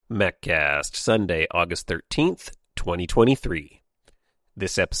Maccast, Sunday, August 13th, 2023.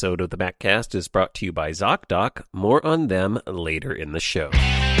 This episode of the Maccast is brought to you by ZocDoc. More on them later in the show.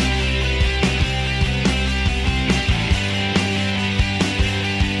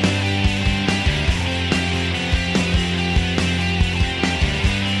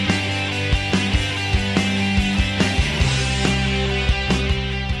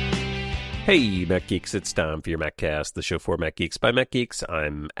 Hey, Mac Geeks, it's time for your Maccast, the show for Mac Geeks by Mac Geeks.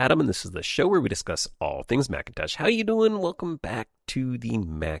 I'm Adam, and this is the show where we discuss all things Macintosh. How you doing? Welcome back to the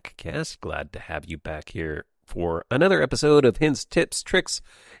Maccast. Glad to have you back here for another episode of hints, tips, tricks,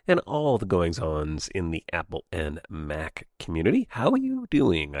 and all the goings-ons in the Apple and Mac community. How are you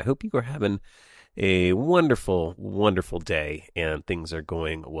doing? I hope you are having a wonderful, wonderful day, and things are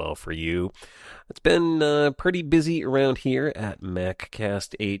going well for you. It's been pretty busy around here at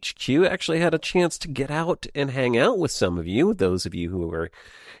Maccast HQ. Actually had a chance to get out and hang out with some of you, those of you who were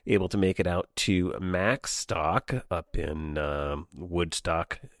able to make it out to Macstock up in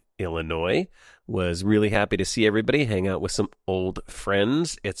Woodstock, Illinois. Was really happy to see everybody, hang out with some old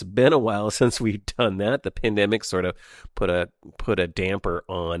friends. It's been a while since we've done that. The pandemic sort of put a damper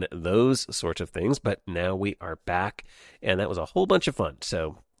on those sorts of things, but now we are back, and that was a whole bunch of fun.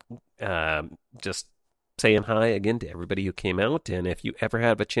 So just saying hi again to everybody who came out, and if you ever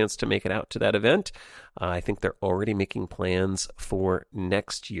have a chance to make it out to that event, I think they're already making plans for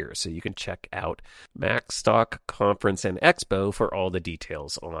next year, so you can check out Macstock Conference and Expo for all the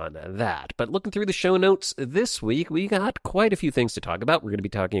details on that. But looking through the show notes this week, we got quite a few things to talk about. We're going to be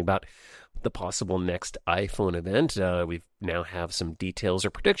talking about the possible next iPhone event. We now have some details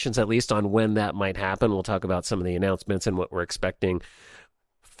or predictions, at least, on when that might happen. We'll talk about some of the announcements and what we're expecting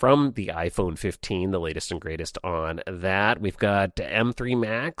from the iPhone 15, the latest and greatest on that. We've got M3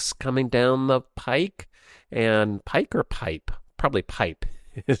 Max coming down the pike, and pike or pipe? Probably pipe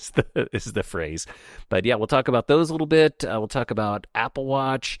is the phrase. But yeah, we'll talk about those a little bit. We'll talk about Apple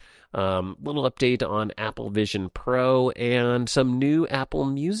Watch, little update on Apple Vision Pro, and some new Apple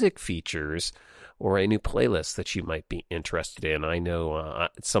Music features, or a new playlist that you might be interested in. I know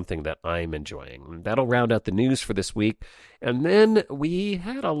it's something that I'm enjoying. That'll round out the news for this week. And then we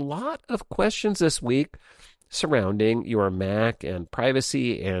had a lot of questions this week surrounding your Mac and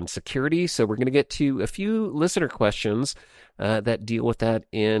privacy and security. So we're going to get to a few listener questions that deal with that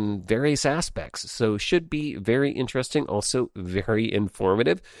in various aspects. So should be very interesting, also very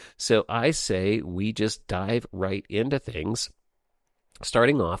informative. So I say we just dive right into things,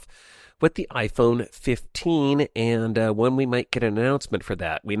 starting off with the iPhone 15 and when we might get an announcement for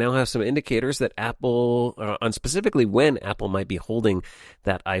that. We now have some indicators that Apple, on specifically when Apple might be holding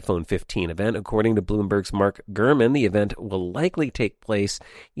that iPhone 15 event. According to Bloomberg's Mark Gurman, the event will likely take place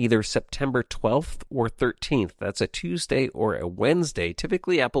either September 12th or 13th. That's a Tuesday or a Wednesday.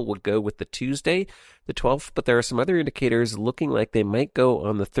 Typically, Apple would go with the Tuesday, the 12th, but there are some other indicators looking like they might go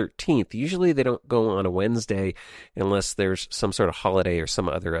on the 13th. Usually they don't go on a Wednesday unless there's some sort of holiday or some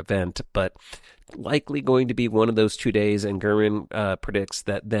other event, but likely going to be one of those 2 days, and Gurman predicts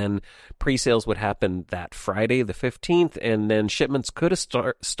that then pre-sales would happen that Friday, the 15th, and then shipments could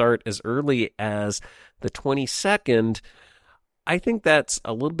start as early as the 22nd. I think that's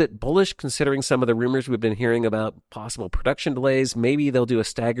a little bit bullish considering some of the rumors we've been hearing about possible production delays. Maybe they'll do a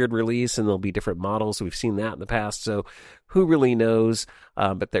staggered release and there'll be different models. We've seen that in the past, so who really knows?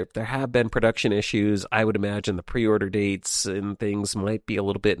 But there have been production issues. I would imagine the pre-order dates and things might be a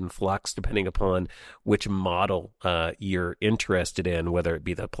little bit in flux depending upon which model you're interested in, whether it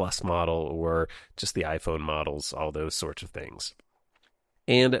be the Plus model or just the iPhone models, all those sorts of things.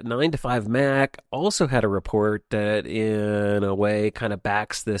 And 9to5Mac also had a report that in a way kind of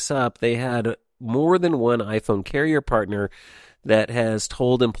backs this up. They had more than one iPhone carrier partner that has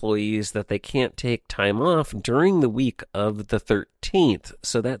told employees that they can't take time off during the week of the 13th.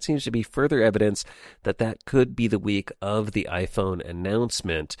 So that seems to be further evidence that that could be the week of the iPhone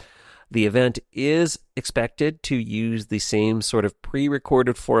announcement. The event is expected to use the same sort of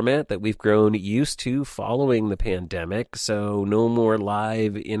pre-recorded format that we've grown used to following the pandemic, so no more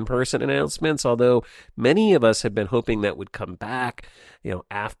live in-person announcements, although many of us had been hoping that would come back,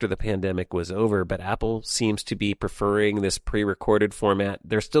 after the pandemic was over, but Apple seems to be preferring this pre-recorded format.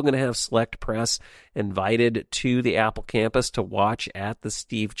 They're still going to have select press invited to the Apple campus to watch at the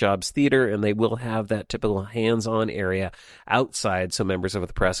Steve Jobs Theater, and they will have that typical hands-on area outside so members of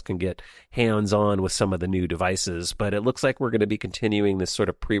the press can get hands-on with some of the new devices. But it looks like we're going to be continuing this sort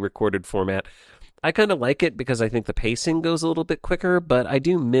of pre-recorded format. I kind of like it because I think the pacing goes a little bit quicker, but I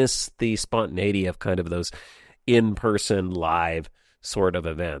do miss the spontaneity of kind of those in-person live sort of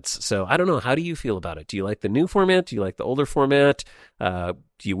events. So I don't know. How do you feel about it? Do you like the new format? Do you like the older format? Do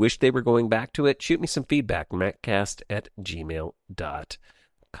you wish they were going back to it? Shoot me some feedback,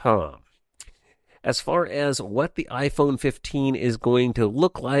 maccast@gmail.com. As far as what the iPhone 15 is going to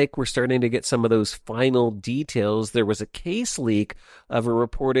look like, we're starting to get some of those final details. There was a case leak of a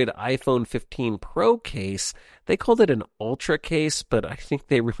reported iPhone 15 Pro case. They called it an Ultra case, but I think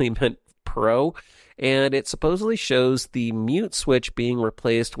they really meant Pro. And it supposedly shows the mute switch being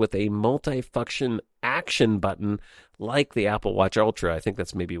replaced with a multifunction action button like the Apple Watch Ultra. I think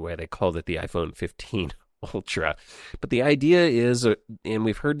that's maybe why they called it the iPhone 15 Ultra. But the idea is, and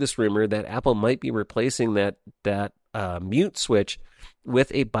we've heard this rumor, that Apple might be replacing that mute switch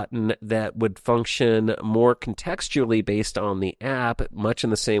with a button that would function more contextually based on the app, much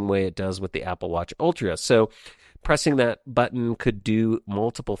in the same way it does with the Apple Watch Ultra. So pressing that button could do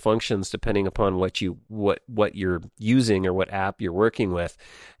multiple functions depending upon what you're using or what app you're working with.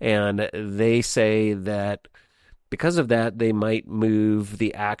 And they say that because of that, they might move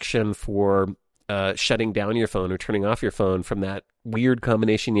the action for shutting down your phone or turning off your phone from that weird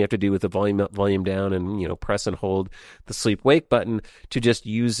combination you have to do with the volume up, volume down, and press and hold the sleep wake button to just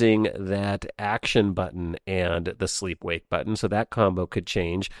using that action button and the sleep wake button. So that combo could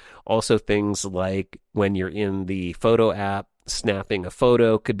change. Also, things like when you're in the photo app, snapping a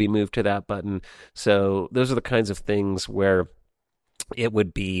photo could be moved to that button. So those are the kinds of things where it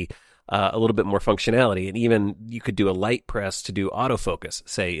would be a little bit more functionality. And even you could do a light press to do autofocus,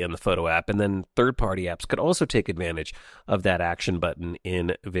 say, in the photo app. And then third-party apps could also take advantage of that action button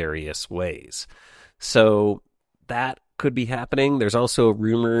in various ways. So that could be happening. There's also a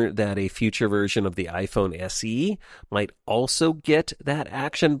rumor that a future version of the iPhone SE might also get that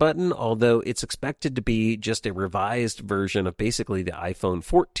action button, although it's expected to be just a revised version of basically the iPhone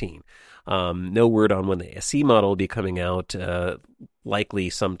 14. No word on when the SE model will be coming out, likely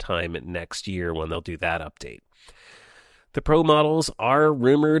sometime next year when they'll do that update. The Pro models are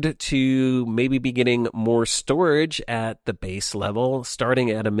rumored to maybe be getting more storage at the base level, starting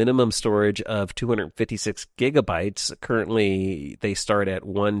at a minimum storage of 256 gigabytes. Currently, they start at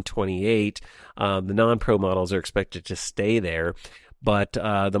 128. The non-Pro models are expected to stay there. But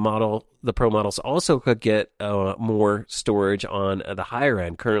the Pro models also could get more storage on the higher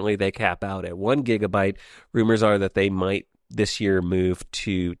end. Currently, they cap out at 1 gigabyte. Rumors are that they might this year move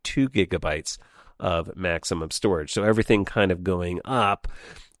to 2 gigabytes of maximum storage. So everything kind of going up.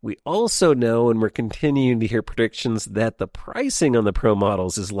 We also know, and we're continuing to hear predictions, that the pricing on the Pro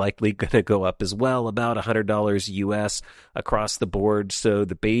models is likely going to go up as well, about $100 US across the board. So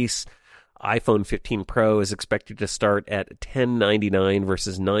the base iPhone 15 Pro is expected to start at $1099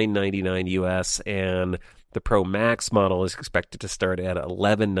 versus $999 US, and the Pro Max model is expected to start at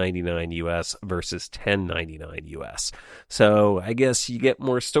 $1199 US versus $1099 US. So I guess you get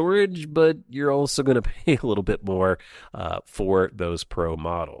more storage, but you're also going to pay a little bit more for those Pro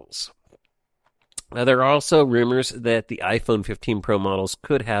models. Now, there are also rumors that the iPhone 15 Pro models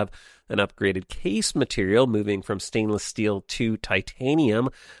could have an upgraded case material, moving from stainless steel to titanium,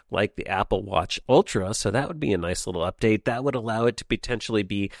 like the Apple Watch Ultra. So that would be a nice little update. That would allow it to potentially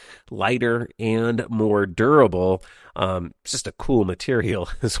be lighter and more durable. It's just a cool material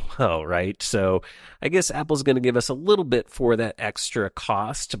as well, right? So I guess Apple's going to give us a little bit for that extra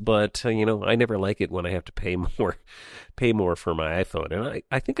cost, but I never like it when I have to pay more for my iPhone. And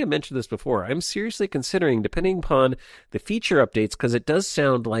I think I mentioned this before. I'm seriously considering, depending upon the feature updates, because it does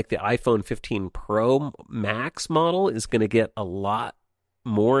sound like the iPhone 15 Pro Max model is going to get a lot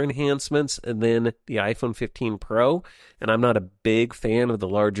more enhancements than the iPhone 15 Pro, and I'm not a big fan of the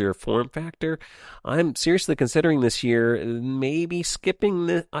larger form factor. I'm seriously considering this year maybe skipping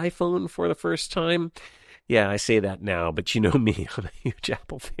the iPhone for the first time. Yeah, I say that now, but you know me, I'm a huge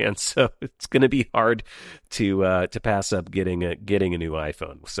Apple fan, so it's going to be hard to pass up getting a new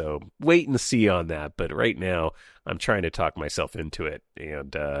iPhone. So wait and see on that. But right now, I'm trying to talk myself into it,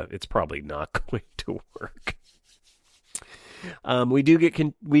 and it's probably not going to work. We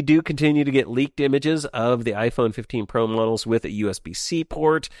do continue to get leaked images of the iPhone 15 Pro models with a USB-C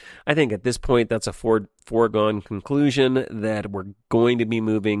port. I think at this point that's a foregone conclusion that we're going to be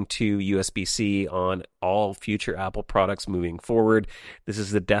moving to USB-C on all future Apple products moving forward. This is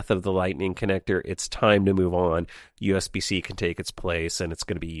the death of the Lightning connector. It's time to move on. USB-C can take its place, and it's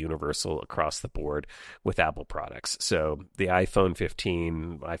going to be universal across the board with Apple products. So the iPhone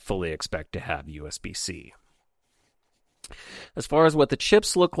 15, I fully expect to have USB-C. As far as what the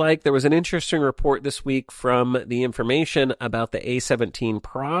chips look like, there was an interesting report this week from The Information about the A17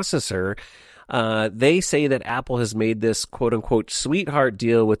 processor. They say that Apple has made this quote-unquote sweetheart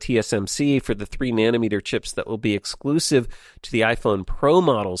deal with TSMC for the 3-nanometer chips that will be exclusive to the iPhone Pro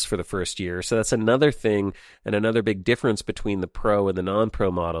models for the first year. So that's another thing, and another big difference between the Pro and the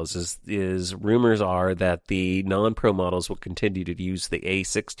non-Pro models is rumors are that the non-Pro models will continue to use the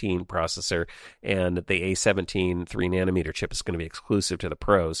A16 processor, and the A17 3-nanometer chip is going to be exclusive to the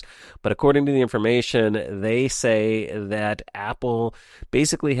Pros. But according to the information, they say that Apple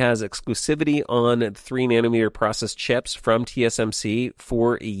basically has exclusivity on 3-nanometer process chips from TSMC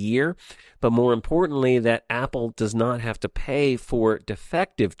for a year. But more importantly, that Apple does not have to pay for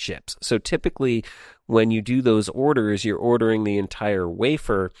defective chips. So typically, when you do those orders, you're ordering the entire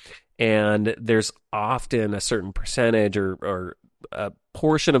wafer, and there's often a certain percentage or a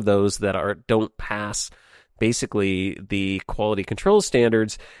portion of those that don't pass basically the quality control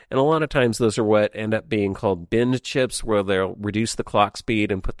standards, and a lot of times those are what end up being called bin chips, where they'll reduce the clock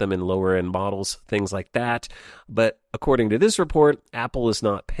speed and put them in lower end models, things like that. But according to this report, Apple is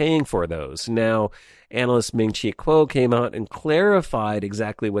not paying for those. Now, analyst Ming-Chi Kuo came out and clarified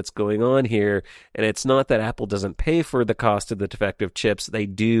exactly what's going on here, and it's not that Apple doesn't pay for the cost of the defective chips. They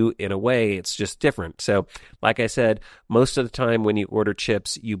do in a way, it's just different. So, like I said, most of the time when you order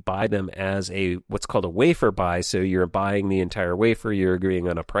chips, you buy them as what's called a wafer buy, so you're buying the entire wafer, you're agreeing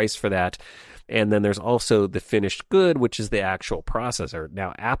on a price for that, and then there's also the finished good, which is the actual processor.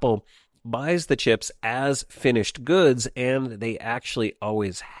 Now, Apple buys the chips as finished goods, and they actually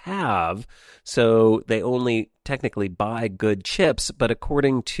always have, so they only technically buy good chips, but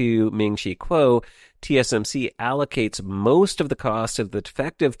according to Ming-Chi Kuo, TSMC allocates most of the cost of the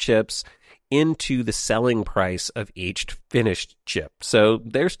defective chips into the selling price of each finished chip. So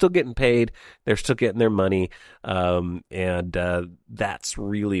they're still getting paid, they're still getting their money, and that's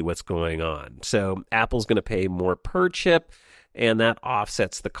really what's going on. So Apple's going to pay more per chip, and that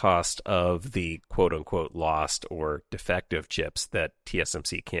offsets the cost of the quote-unquote lost or defective chips that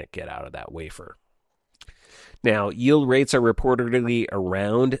TSMC can't get out of that wafer. Now, yield rates are reportedly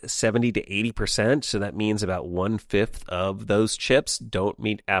around 70 to 80%, so that means about 1/5 of those chips don't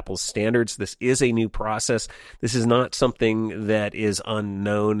meet Apple's standards. This is a new process. This is not something that is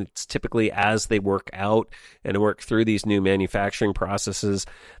unknown. It's typically as they work out and work through these new manufacturing processes,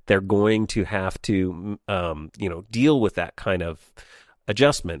 they're going to have to, deal with that kind of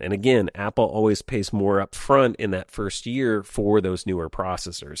adjustment. And again, Apple always pays more up front in that first year for those newer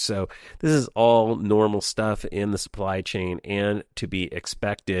processors. So this is all normal stuff in the supply chain and to be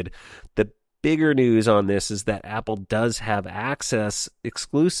expected. The bigger news on this is that Apple does have access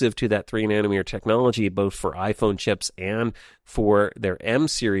exclusive to that 3-nanometer technology, both for iPhone chips and for their M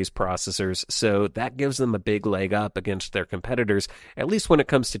series processors. So that gives them a big leg up against their competitors, at least when it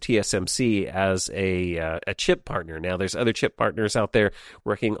comes to TSMC as a chip partner. Now, there's other chip partners out there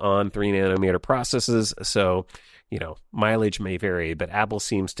working on 3-nanometer processes, so mileage may vary, but Apple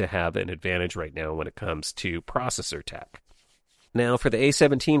seems to have an advantage right now when it comes to processor tech. Now, for the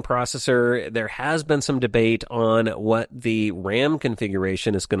A17 processor, there has been some debate on what the RAM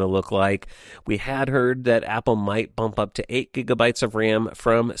configuration is going to look like. We had heard that Apple might bump up to 8 gigabytes of RAM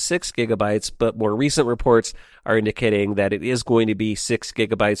from 6 gigabytes, but more recent reports are indicating that it is going to be 6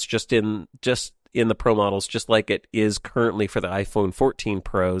 gigabytes just in the Pro models, just like it is currently for the iPhone 14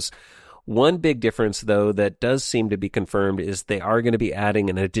 Pros. One big difference, though, that does seem to be confirmed is they are going to be adding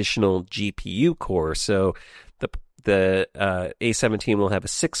an additional GPU core. So the A17 will have a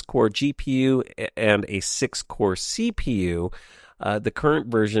 6-core GPU and a 6-core CPU. The current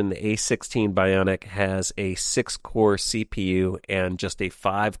version, the A16 Bionic, has a 6-core CPU and just a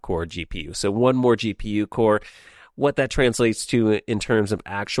 5-core GPU. So one more GPU core. What that translates to in terms of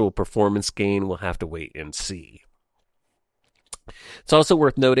actual performance gain, we'll have to wait and see. It's also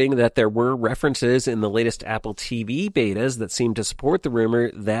worth noting that there were references in the latest Apple TV betas that seem to support the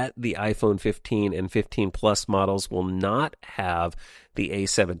rumor that the iPhone 15 and 15 Plus models will not have the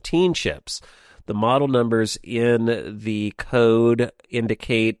A17 chips. The model numbers in the code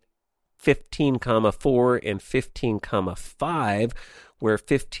indicate 15,4 and 15,5, where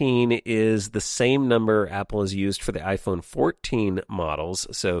 15 is the same number Apple has used for the iPhone 14 models.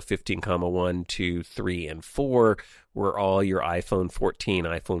 So 15,1, 2, 3, and 4 were all your iPhone 14,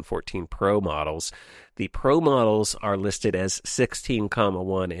 iPhone 14 Pro models. The Pro models are listed as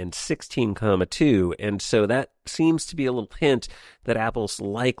 16,1 and 16,2, and so that seems to be a little hint that Apple's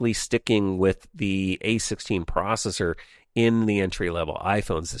likely sticking with the A16 processor in the entry-level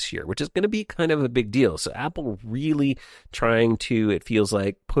iPhones this year, which is going to be kind of a big deal. So Apple really trying to, it feels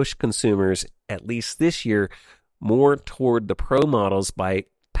like, push consumers, at least this year, more toward the Pro models by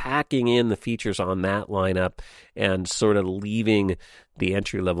packing in the features on that lineup and sort of leaving the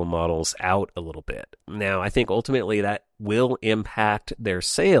entry-level models out a little bit. Now, I think ultimately that will impact their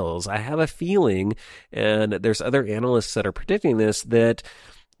sales. I have a feeling, and there's other analysts that are predicting this, that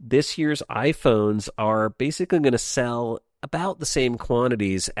this year's iPhones are basically going to sell about the same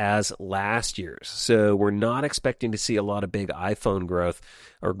quantities as last year's. So we're not expecting to see a lot of big iPhone growth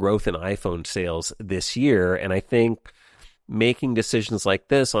or growth in iPhone sales this year. And I think making decisions like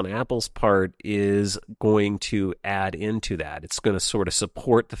this on Apple's part is going to add into that. It's going to sort of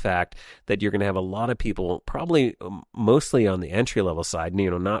support the fact that you're going to have a lot of people, probably mostly on the entry-level side,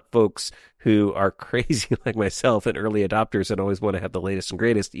 not folks who are crazy like myself and early adopters and always want to have the latest and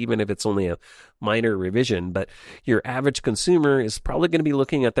greatest, even if it's only a minor revision. But your average consumer is probably going to be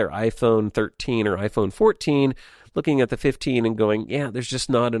looking at their iPhone 13 or iPhone 14, looking at the 15 and going, yeah, there's just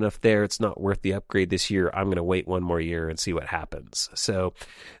not enough there. It's not worth the upgrade this year. I'm going to wait one more year and see what happens. So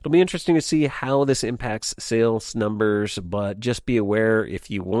it'll be interesting to see how this impacts sales numbers, but just be aware,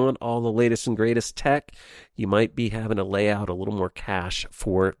 if you want all the latest and greatest tech, you might be having to lay out a little more cash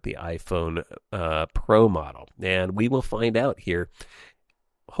for the iPhone Pro model. And we will find out here,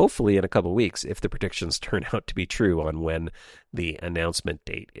 hopefully in a couple weeks, if the predictions turn out to be true on when the announcement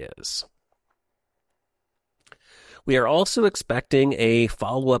date is. We are also expecting a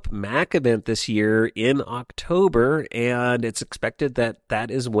follow-up Mac event this year in October, and it's expected that that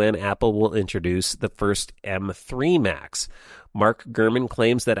is when Apple will introduce the first M3 Macs. Mark Gurman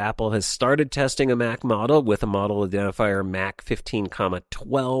claims that Apple has started testing a Mac model with a model identifier Mac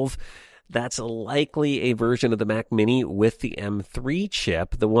 15,12. That's likely a version of the Mac Mini with the M3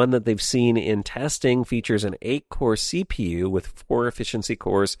 chip. The one that they've seen in testing features an 8-core CPU with 4 efficiency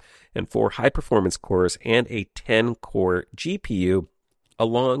cores and 4 high-performance cores and a 10-core GPU,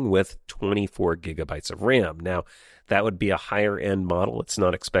 along with 24 gigabytes of RAM. Now, that would be a higher-end model. It's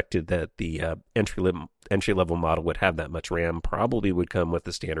not expected that the entry-level model would have that much RAM. Probably would come with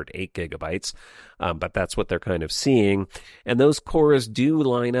the standard 8 gigabytes, but that's what they're kind of seeing. And those cores do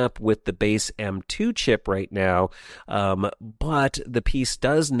line up with the base M2 chip right now, but the piece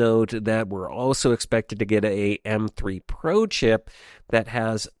does note that we're also expected to get a M3 Pro chip that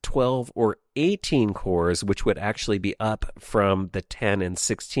has 12 or 18 cores, which would actually be up from the 10 and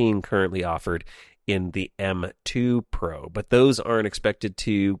 16 currently offered in the M2 Pro. But those aren't expected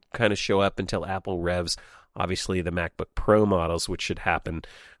to kind of show up until Apple revs, obviously, the MacBook Pro models, which should happen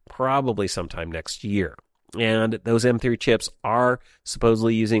probably sometime next year. And those M3 chips are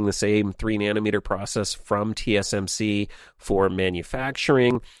supposedly using the same 3-nanometer process from TSMC for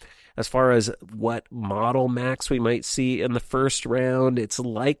manufacturing. As far as what model Macs we might see in the first round, it's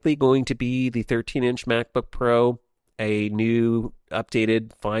likely going to be the 13-inch MacBook Pro, a new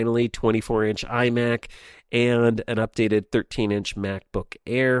updated, finally, 24-inch iMac, and an updated 13-inch MacBook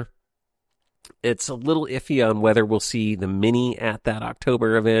Air. It's a little iffy on whether we'll see the Mini at that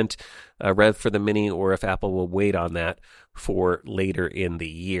October event, rev for the Mini, or if Apple will wait on that for later in the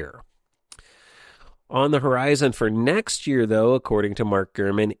year. On the horizon for next year, though, according to Mark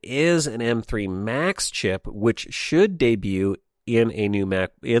Gurman, is an M3 Max chip, which should debut in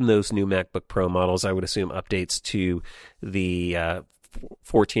those new MacBook Pro models. I would assume updates to the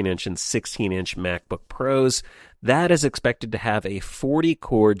 14-inch and 16-inch MacBook Pros. That is expected to have a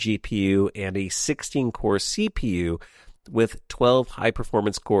 40-core GPU and a 16-core CPU with 12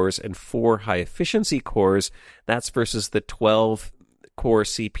 high-performance cores and 4 high-efficiency cores. That's versus the 12-core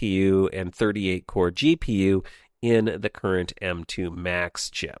CPU and 38-core GPU in the current M2 Max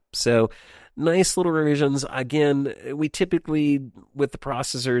chip. So nice little revisions. Again, we typically, with the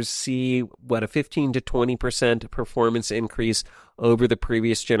processors, see a 15 to 20% performance increase over the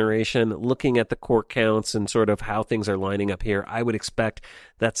previous generation. Looking at the core counts and sort of how things are lining up here, I would expect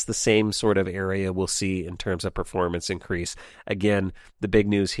that's the same sort of area we'll see in terms of performance increase. Again, the big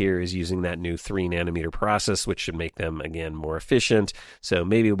news here is using that new 3-nanometer process, which should make them, again, more efficient. So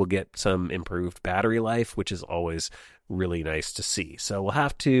maybe we'll get some improved battery life, which is always really nice to see. So we'll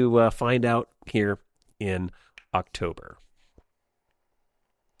have to find out here in October.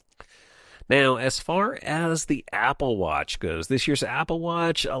 Now, as far as the Apple Watch goes, this year's Apple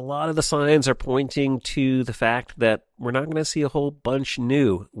Watch, a lot of the signs are pointing to the fact that we're not going to see a whole bunch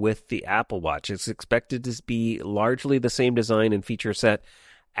new with the Apple Watch. It's expected to be largely the same design and feature set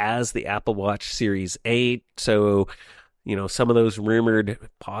as the Apple Watch Series 8. So, some of those rumored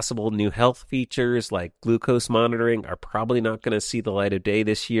possible new health features like glucose monitoring are probably not going to see the light of day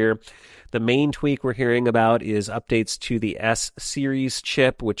this year. The main tweak we're hearing about is updates to the S series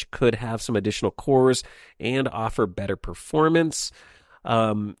chip, which could have some additional cores and offer better performance.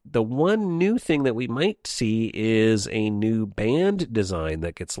 The one new thing that we might see is a new band design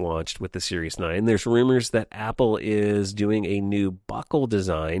that gets launched with the Series 9. There's rumors that Apple is doing a new buckle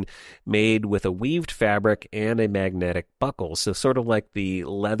design made with a weaved fabric and a magnetic buckle. So sort of like the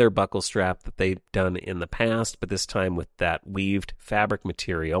leather buckle strap that they've done in the past, but this time with that weaved fabric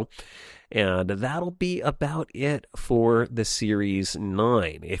material. And that'll be about it for the Series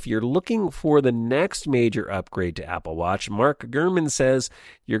 9. If you're looking for the next major upgrade to Apple Watch, Mark Gurman says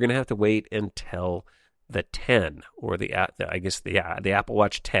you're going to have to wait until the 10, or the Apple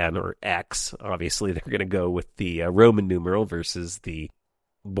Watch 10 or X. Obviously, they're going to go with the Roman numeral versus the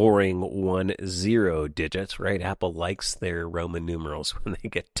boring 10 digits, right? Apple likes their Roman numerals when they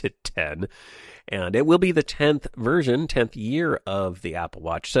get to 10. And it will be the 10th version, 10th year of the Apple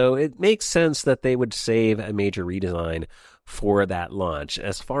Watch. So it makes sense that they would save a major redesign for that launch.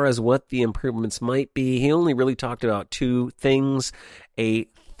 As far as what the improvements might be, he only really talked about two things: a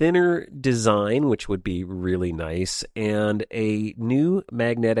thinner design, which would be really nice, and a new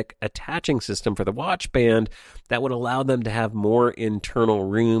magnetic attaching system for the watch band that would allow them to have more internal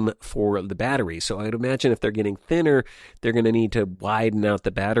room for the battery. So I'd imagine if they're getting thinner, they're going to need to widen out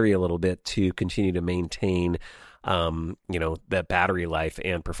the battery a little bit to continue to maintain the battery life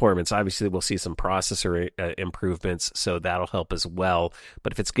and performance. Obviously, we'll see some processor improvements, so that'll help as well.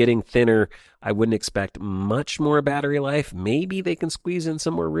 But if it's getting thinner, I wouldn't expect much more battery life. Maybe they can squeeze in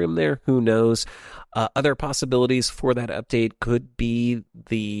some more room there. Who knows? Other possibilities for that update could be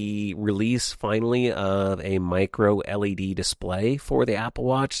the release finally of a micro LED display for the Apple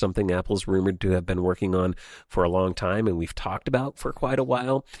Watch, something Apple's rumored to have been working on for a long time and we've talked about for quite a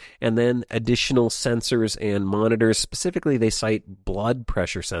while. And then additional sensors and monitors. Specifically, they cite blood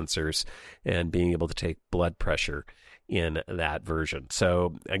pressure sensors and being able to take blood pressure in that version.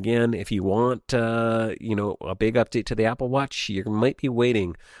 So again, if you want a big update to the Apple Watch, you might be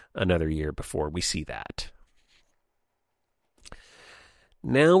waiting another year before we see that.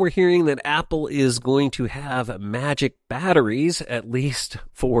 Now we're hearing that Apple is going to have magic batteries, at least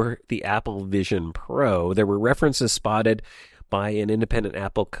for the Apple Vision Pro. There were references spotted by an independent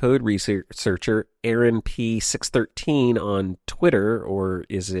Apple code researcher, Aaron P613 on Twitter, or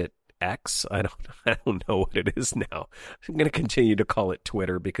is it X? I don't know what it is now. I'm going to continue to call it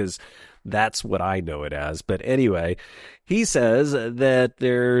Twitter because that's what I know it as. But anyway, he says that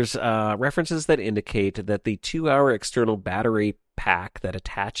there's references that indicate that the 2-hour external battery pack that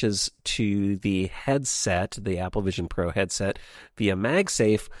attaches to the headset, the Apple Vision Pro headset, via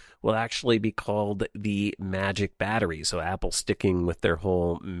MagSafe will actually be called the Magic Battery. So Apple sticking with their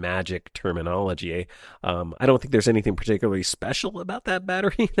whole magic terminology. I don't think there's anything particularly special about that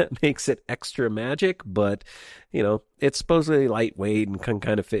battery that makes it extra magic, but, it's supposedly lightweight and can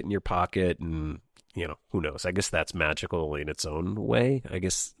kind of fit in your pocket and, who knows? I guess that's magical in its own way. I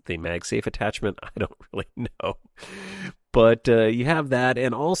guess the MagSafe attachment, I don't really know. But you have that.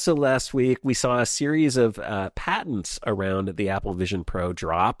 And also last week, we saw a series of patents around the Apple Vision Pro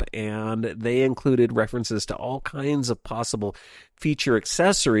drop, and they included references to all kinds of possible feature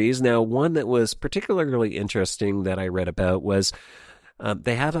accessories. Now, one that was particularly interesting that I read about was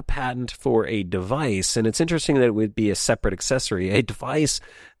they have a patent for a device, and it's interesting that it would be a separate accessory, a device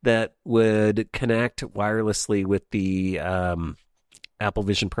that would connect wirelessly with the Apple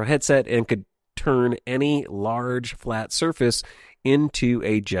Vision Pro headset and could turn any large flat surface into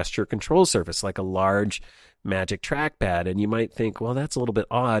a gesture control surface, like a large Magic Trackpad. And you might think, well, that's a little bit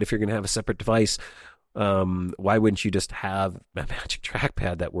odd. If you're going to have a separate device, why wouldn't you just have a Magic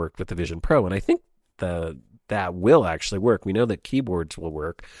Trackpad that worked with the Vision Pro? And I think that will actually work. We know that keyboards will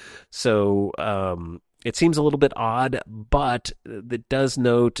work. So it seems a little bit odd, but it does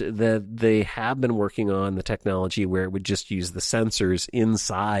note that they have been working on the technology where it would just use the sensors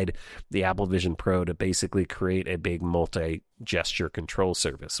inside the Apple Vision Pro to basically create a big multi-gesture control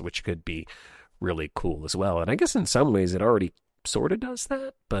surface, which could be really cool as well. And I guess in some ways it already sort of does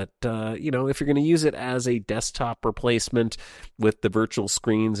that, but if you're going to use it as a desktop replacement with the virtual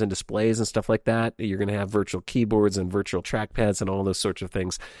screens and displays and stuff like that, you're going to have virtual keyboards and virtual trackpads and all those sorts of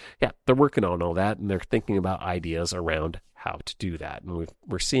things. Yeah, they're working on all that, and they're thinking about ideas around how to do that. And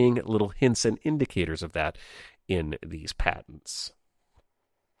we're seeing little hints and indicators of that in these patents.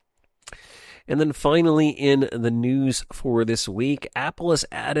 And then finally, in the news for this week, Apple has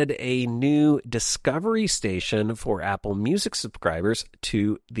added a new Discovery station for Apple Music subscribers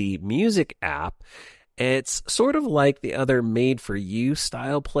to the Music app. It's sort of like the other made-for-you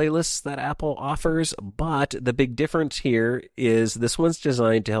style playlists that Apple offers, but the big difference here is this one's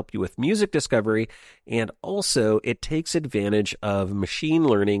designed to help you with music discovery, and also it takes advantage of machine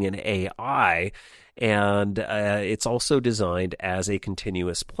learning and AI. And it's also designed as a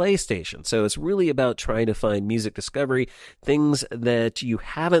continuous play station. So it's really about trying to find music discovery, things that you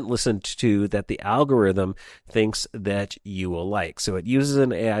haven't listened to that the algorithm thinks that you will like. So it uses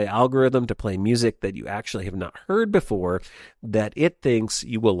an AI algorithm to play music that you actually have not heard before that it thinks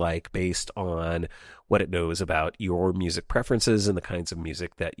you will like based on what it knows about your music preferences and the kinds of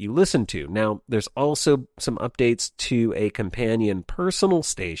music that you listen to. Now, there's also some updates to a companion personal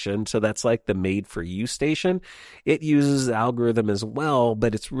station, so that's like the made-for-you station. It uses the algorithm as well,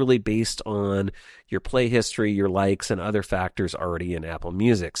 but it's really based on your play history, your likes, and other factors already in Apple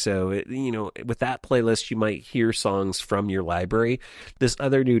Music. So, with that playlist, you might hear songs from your library. This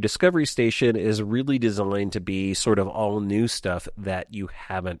other new Discovery Station is really designed to be sort of all new stuff that you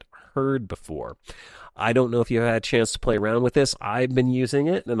haven't heard before. I don't know if you had a chance to play around with this. I've been using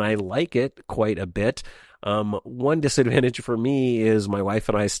it, and I like it quite a bit. One disadvantage for me is my wife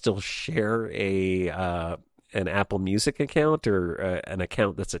and I still share an Apple Music account or an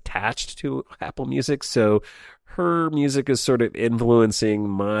account that's attached to Apple Music. So her music is sort of influencing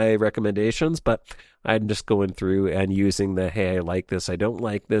my recommendations, but I'm just going through and using the, hey, I like this, I don't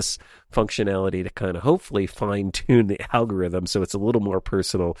like this functionality to kind of hopefully fine tune the algorithm so it's a little more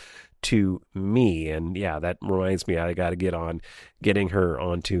personal to me. And yeah, that reminds me, I got to get on getting her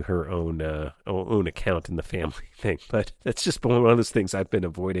onto her own account in the family thing. But that's just one of those things I've been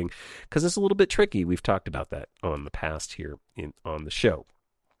avoiding because it's a little bit tricky. We've talked about that on the past here on the show.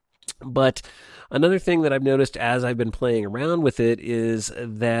 But another thing that I've noticed as I've been playing around with it is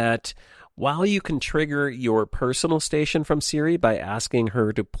that while you can trigger your personal station from Siri by asking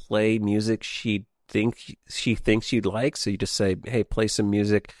her to play music she thinks you'd like, so you just say, hey, play some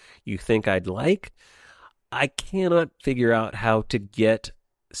music you think I'd like, I cannot figure out how to get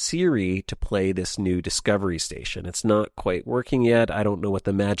Siri to play this new Discovery Station. It's not quite working yet. I don't know what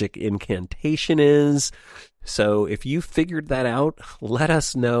the magic incantation is. So if you figured that out, let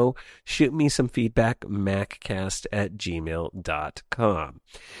us know. Shoot me some feedback, maccast@gmail.com.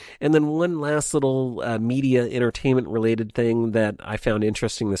 And then one last little media entertainment related thing that I found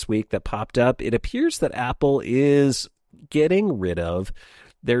interesting this week that popped up. It appears that Apple is getting rid of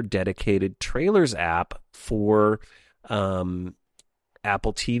their dedicated trailers app for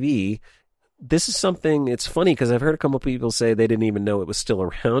Apple TV. This is something, it's funny because I've heard a couple of people say they didn't even know it was still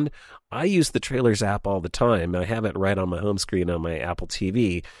around. I use the trailers app all the time. I have it right on my home screen on my Apple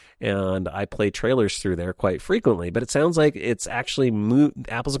TV, and I play trailers through there quite frequently. But it sounds like it's actually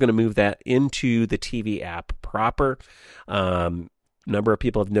Apple's going to move that into the TV app proper. Number of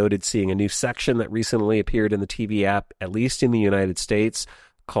people have noted seeing a new section that recently appeared in the TV app, at least in the United States,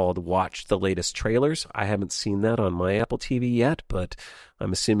 called Watch the Latest Trailers. I haven't seen that on my Apple TV yet, but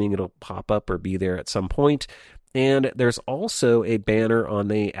I'm assuming it'll pop up or be there at some point. And there's also a banner on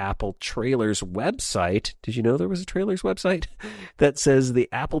the Apple Trailers website. Did you know there was a Trailers website? That says the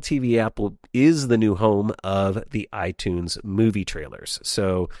Apple TV app is the new home of the iTunes movie trailers.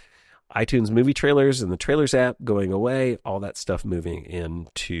 So iTunes movie trailers and the Trailers app going away, all that stuff moving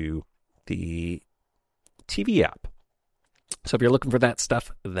into the TV app. So if you're looking for that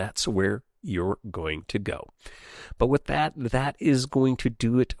stuff, that's where you're going to go. But with that is going to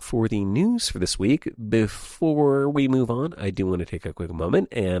do it for the news for this week. Before we move on, I do want to take a quick moment,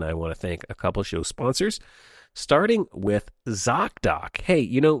 and I want to thank a couple show sponsors, starting with ZocDoc. Hey,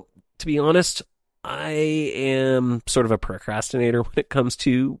 to be honest, I am sort of a procrastinator when it comes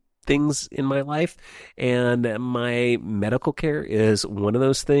to things in my life, and my medical care is one of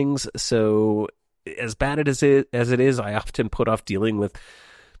those things. So as bad as it is, I often put off dealing with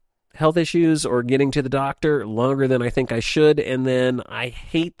health issues or getting to the doctor longer than I think I should. And then I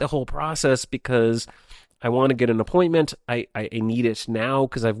hate the whole process because I want to get an appointment. I need it now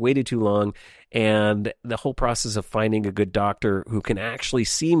because I've waited too long. And the whole process of finding a good doctor who can actually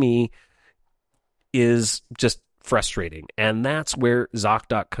see me is just frustrating. And that's where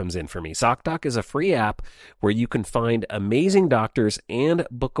ZocDoc comes in for me. ZocDoc is a free app where you can find amazing doctors and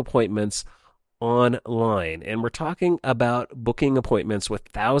book appointments online. And we're talking about booking appointments with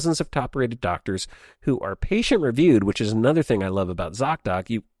thousands of top-rated doctors who are patient reviewed, which is another thing I love about ZocDoc.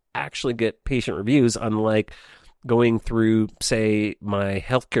 You actually get patient reviews, unlike going through, say, my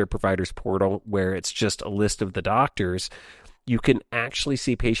healthcare provider's portal where it's just a list of the doctors. You can actually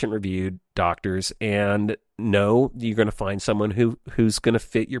see patient-reviewed doctors and know you're going to find someone who's going to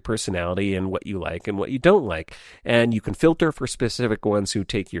fit your personality and what you like and what you don't like. And you can filter for specific ones who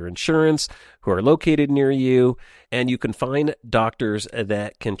take your insurance, who are located near you, and you can find doctors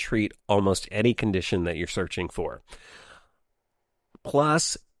that can treat almost any condition that you're searching for.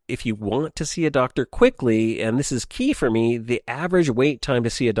 Plus, if you want to see a doctor quickly, and this is key for me, the average wait time to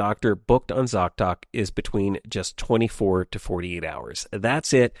see a doctor booked on ZocDoc is between just 24 to 48 hours.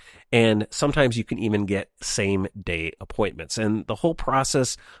 That's it. And sometimes you can even get same day appointments. And the whole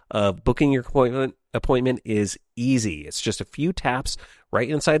process of booking your appointment is easy. It's just a few taps right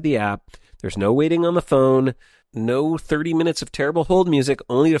inside the app. There's no waiting on the phone, no 30 minutes of terrible hold music,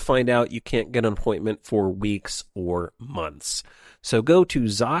 only to find out you can't get an appointment for weeks or months. So go to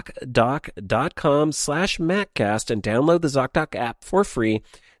ZocDoc.com/Maccast and download the ZocDoc app for free.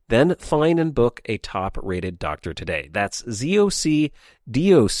 Then find and book a top-rated doctor today. That's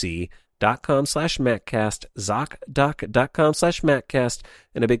ZocDoc.com/Maccast, ZocDoc.com/Maccast,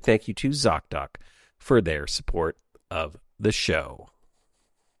 and a big thank you to ZocDoc for their support of the show.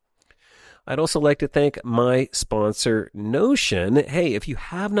 I'd also like to thank my sponsor, Notion. Hey, if you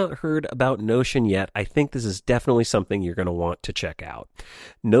have not heard about Notion yet, I think this is definitely something you're going to want to check out.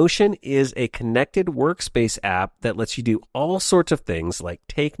 Notion is a connected workspace app that lets you do all sorts of things like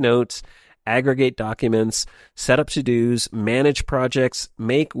take notes, aggregate documents, set up to-dos, manage projects,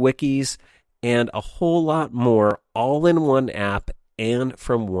 make wikis, and a whole lot more, all in one app and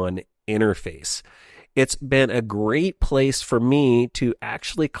from one interface. It's been a great place for me to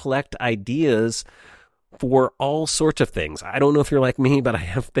actually collect ideas for all sorts of things. I don't know if you're like me, but I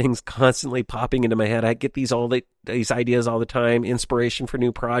have things constantly popping into my head. I get these ideas all the time, inspiration for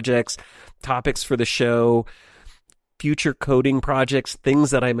new projects, topics for the show, future coding projects,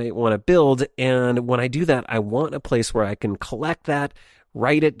 things that I might want to build. And when I do that, I want a place where I can collect that,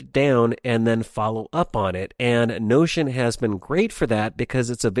 write it down, and then follow up on it. And Notion has been great for that because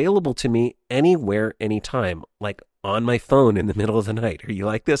it's available to me anywhere, anytime, like on my phone in the middle of the night. Are you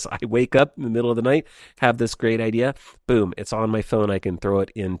like this? I wake up in the middle of the night, have this great idea, boom, it's on my phone. I can throw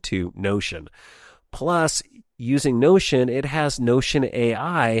it into Notion. Plus, using Notion, it has Notion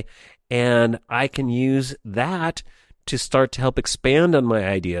AI, and I can use that to start to help expand on my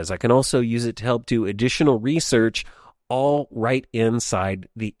ideas. I can also use it to help do additional research, all right inside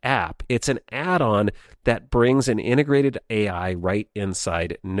the app. It's an add-on that brings an integrated AI right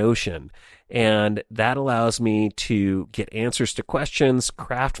inside Notion. And that allows me to get answers to questions,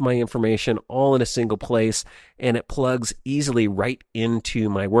 craft my information all in a single place, and it plugs easily right into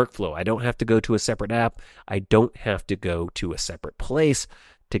my workflow. I don't have to go to a separate app. I don't have to go to a separate place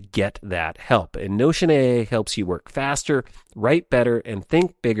to get that help. And Notion AI helps you work faster, write better, and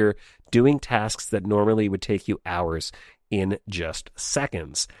think bigger, doing tasks that normally would take you hours in just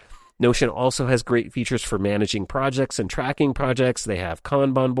seconds. Notion also has great features for managing projects and tracking projects. They have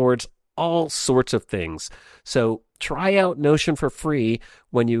Kanban boards, all sorts of things. So try out Notion for free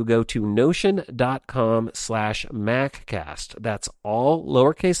when you go to notion.com/Maccast. That's all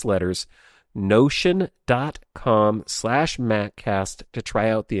lowercase letters, notion.com/Maccast to try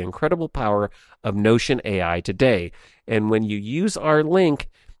out the incredible power of Notion AI today. And when you use our link,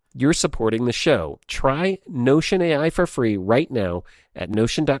 you're supporting the show. Try Notion AI for free right now at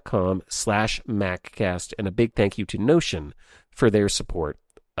notion.com/Maccast. And a big thank you to Notion for their support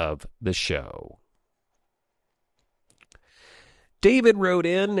of the show. David wrote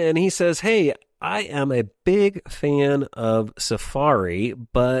in and he says, hey, I am a big fan of Safari,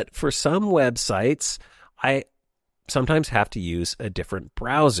 but for some websites, I sometimes have to use a different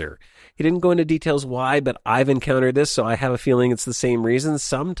browser. He didn't go into details why, but I've encountered this, so I have a feeling it's the same reason.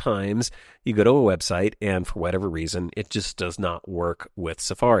 Sometimes you go to a website and for whatever reason, it just does not work with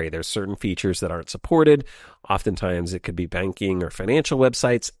Safari. There's certain features that aren't supported. Oftentimes it could be banking or financial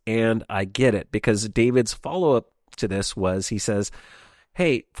websites, and I get it because David's follow-up to this was, he says,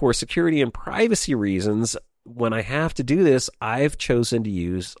 hey, for security and privacy reasons, when I have to do this, I've chosen to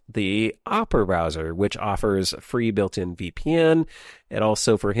use the Opera browser, which offers free built-in VPN. It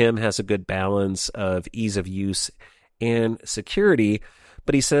also, for him, has a good balance of ease of use and security.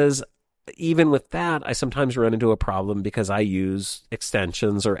 But he says, even with that, I sometimes run into a problem because I use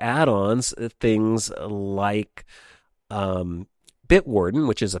extensions or add-ons, things like Bitwarden,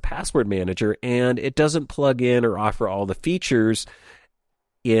 which is a password manager, and it doesn't plug in or offer all the features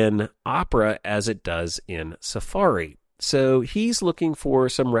in Opera as it does in Safari. So he's looking for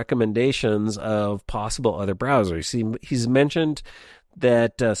some recommendations of possible other browsers. He's mentioned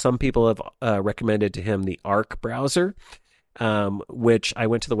that some people have recommended to him the Arc browser, which I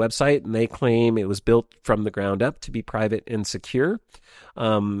went to the website and they claim it was built from the ground up to be private and secure.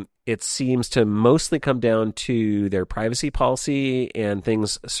 It seems to mostly come down to their privacy policy and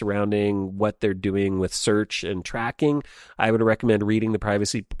things surrounding what they're doing with search and tracking. I would recommend reading the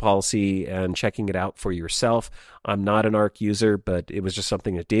privacy policy and checking it out for yourself. I'm not an Arc user, but it was just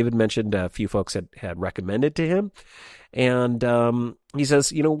something that David mentioned. A few folks had recommended to him. And he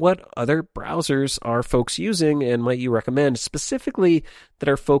says, what other browsers are folks using and might you recommend specifically that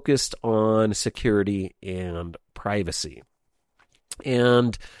are focused on security and privacy?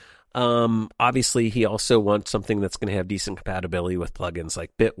 And obviously, he also wants something that's going to have decent compatibility with plugins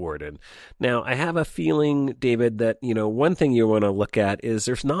like Bitwarden. Now, I have a feeling, David, that, one thing you want to look at is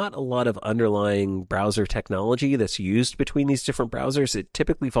there's not a lot of underlying browser technology that's used between these different browsers. It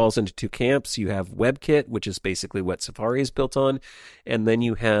typically falls into two camps. You have WebKit, which is basically what Safari is built on, and then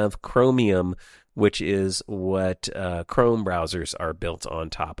you have Chromium, which is what Chrome browsers are built on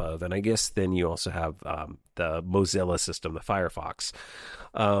top of. And I guess then you also have the Mozilla system, the Firefox.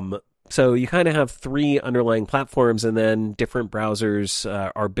 So you kind of have three underlying platforms, and then different browsers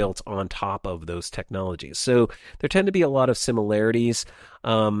are built on top of those technologies. So there tend to be a lot of similarities.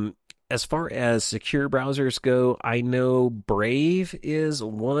 As far as secure browsers go, I know Brave is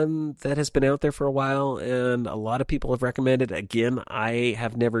one that has been out there for a while, and a lot of people have recommended it. Again, I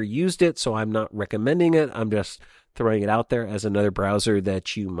have never used it, so I'm not recommending it. I'm just throwing it out there as another browser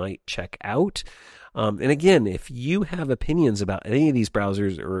that you might check out. And again, if you have opinions about any of these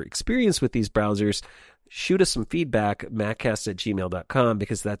browsers or experience with these browsers, shoot us some feedback, maccast@gmail.com,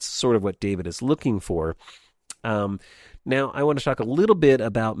 because that's sort of what David is looking for. Now, I want to talk a little bit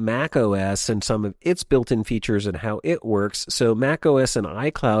about macOS and some of its built-in features and how it works. So macOS and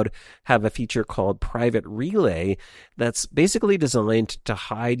iCloud have a feature called Private Relay that's basically designed to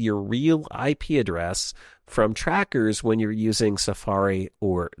hide your real IP address from trackers when you're using Safari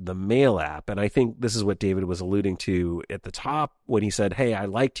or the Mail app. And I think this is what David was alluding to at the top when he said, hey, I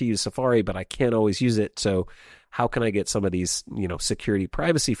like to use Safari, but I can't always use it. So how can I get some of these, security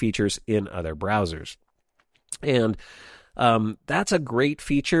privacy features in other browsers? And that's a great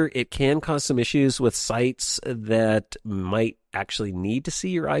feature. It can cause some issues with sites that might actually need to see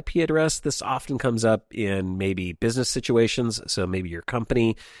your IP address. This often comes up in maybe business situations. So maybe your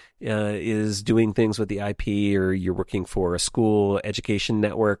company is doing things with the IP, or you're working for a school education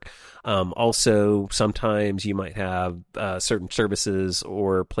network. Also, sometimes you might have certain services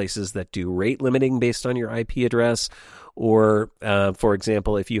or places that do rate limiting based on your IP address. Or, for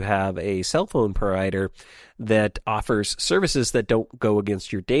example, if you have a cell phone provider that offers services that don't go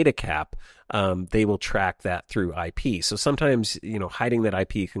against your data cap, they will track that through IP. So sometimes, hiding that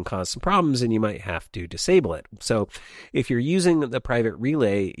IP can cause some problems, and you might have to disable it. So if you're using the Private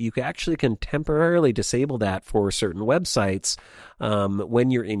Relay, you actually can temporarily disable that for certain websites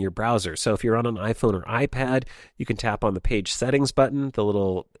when you're in your browser. So if you're on an iPhone or iPad, you can tap on the page settings button, the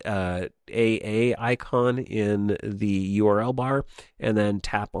little AA icon in the URL bar, and then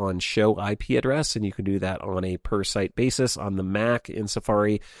tap on show IP address, and you can do that on a per site basis. On the Mac in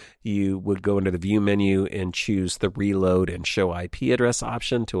Safari, you would go into the view menu and choose the reload and show IP address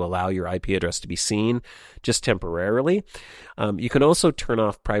option to allow your IP address to be seen just temporarily. You can also turn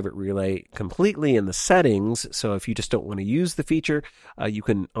off Private Relay completely in the settings. So if you just don't want to use the feature, you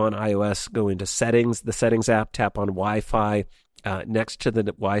can, on iOS, go into settings, the settings app, tap on Wi-Fi. Next to the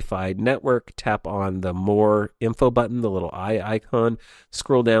Wi-Fi network, tap on the More Info button, the little eye icon.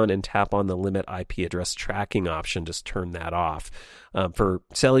 Scroll down and tap on the Limit IP Address Tracking option. Just turn that off. For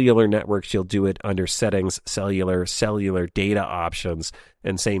cellular networks, you'll do it under Settings, Cellular Data Options,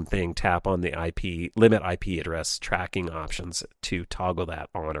 and same thing, tap on the Limit IP Address Tracking options to toggle that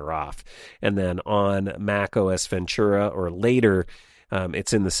on or off. And then on Mac OS Ventura or later,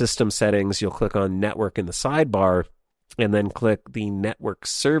 it's in the System Settings. You'll click on Network in the sidebar, and then click the network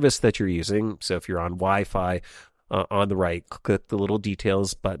service that you're using. So if you're on Wi-Fi, on the right, click the little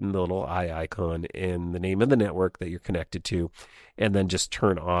details button, the little eye icon, and the name of the network that you're connected to, and then just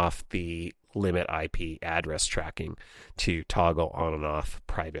turn off the limit IP address tracking to toggle on and off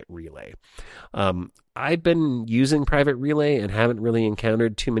Private Relay. I've been using Private Relay and haven't really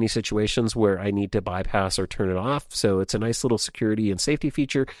encountered too many situations where I need to bypass or turn it off. So it's a nice little security and safety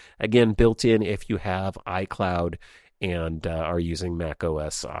feature, again, built in if you have iCloud and are using Mac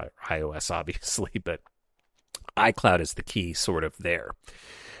OS, iOS, obviously, but iCloud is the key sort of there.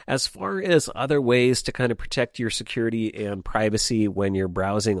 As far as other ways to kind of protect your security and privacy when you're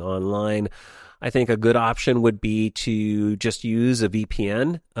browsing online, I think a good option would be to just use a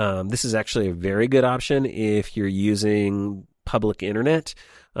VPN. This is actually a very good option if you're using public internet.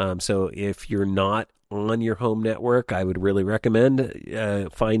 So if you're not on your home network, I would really recommend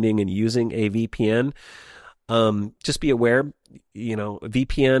finding and using a VPN. Just be aware,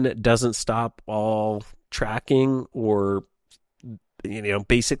 VPN doesn't stop all tracking or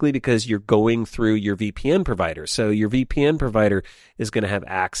basically because you're going through your VPN provider. So your VPN provider is going to have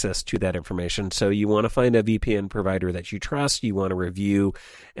access to that information. So you want to find a VPN provider that you trust. You want to review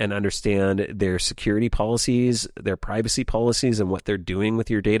and understand their security policies, their privacy policies, and what they're doing with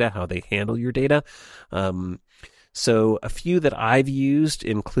your data, how they handle your data. So a few that I've used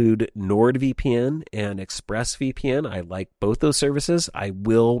include NordVPN and ExpressVPN. I like both those services. I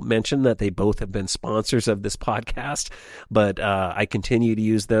will mention that they both have been sponsors of this podcast, but I continue to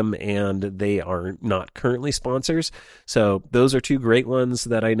use them, and they are not currently sponsors. So those are two great ones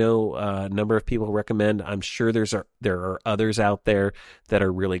that I know a number of people recommend. I'm sure there are others out there that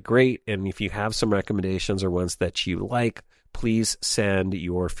are really great, and if you have some recommendations or ones that you like, please send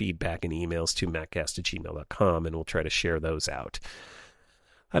your feedback and emails to maccast@gmail.com, and we'll try to share those out.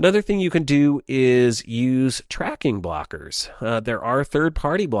 Another thing you can do is use tracking blockers. There are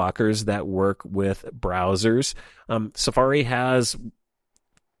third-party blockers that work with browsers. Safari has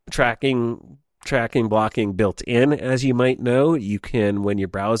tracking blocking built in, as you might know. You can, when you're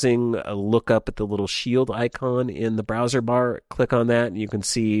browsing, look up at the little shield icon in the browser bar, click on that, and you can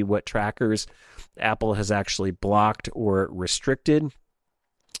see what trackers Apple has actually blocked or restricted.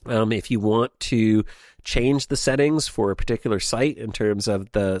 If you want to change the settings for a particular site in terms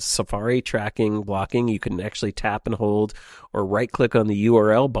of the Safari tracking blocking, you can actually tap and hold or right-click on the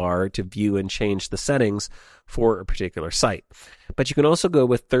URL bar to view and change the settings for a particular site. But you can also go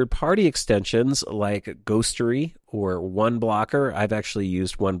with third-party extensions like Ghostery or OneBlocker. I've actually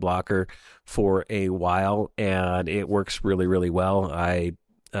used OneBlocker for a while, and it works really, really well. I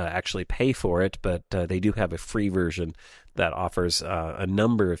actually pay for it, but they do have a free version that offers a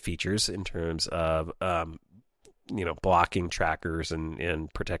number of features in terms of blocking trackers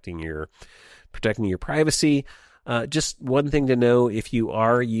and protecting your privacy. Just one thing to know: if you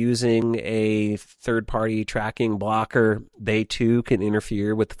are using a third-party tracking blocker, they too can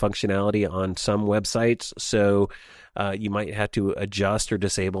interfere with the functionality on some websites. So you might have to adjust or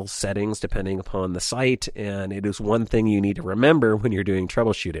disable settings depending upon the site. And it is one thing you need to remember when you're doing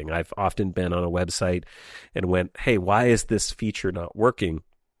troubleshooting. I've often been on a website and went, hey, why is this feature not working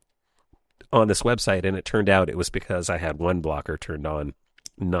on this website? And it turned out it was because I had OneBlocker turned on,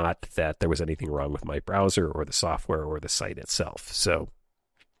 not that there was anything wrong with my browser or the software or the site itself. So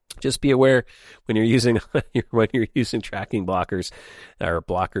just be aware when you're using tracking blockers or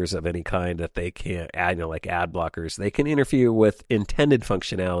blockers of any kind that they can add, like ad blockers, they can interfere with intended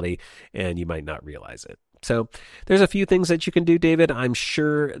functionality and you might not realize it. So there's a few things that you can do, David. I'm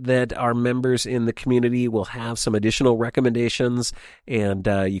sure that our members in the community will have some additional recommendations, and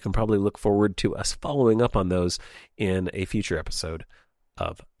you can probably look forward to us following up on those in a future episode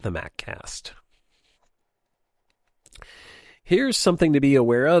of the Maccast. Here's something to be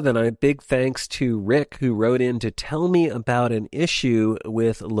aware of, and a big thanks to Rick, who wrote in to tell me about an issue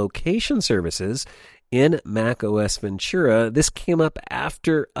with location services in macOS Ventura. This came up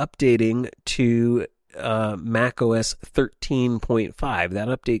after updating to macOS 13.5. That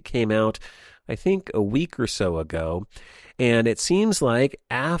update came out, I think, a week or so ago, and it seems like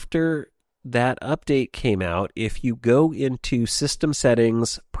after that update came out, if you go into System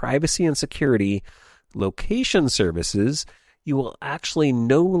Settings, Privacy and Security, Location Services, you will actually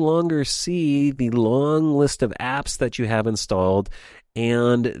no longer see the long list of apps that you have installed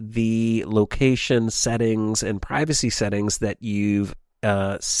and the location settings and privacy settings that you've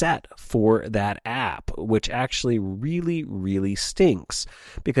set for that app, which actually really, really stinks.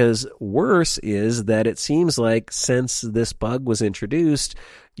 Because worse is that it seems like since this bug was introduced,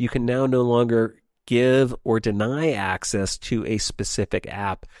 you can now no longer give or deny access to a specific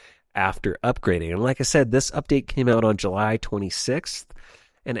app after upgrading. And like I said, this update came out on July 26th,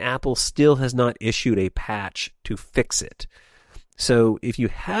 and Apple still has not issued a patch to fix it. So if you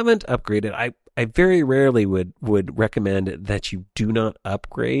haven't upgraded, I very rarely would recommend that you do not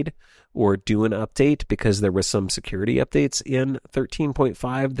upgrade or do an update, because there was some security updates in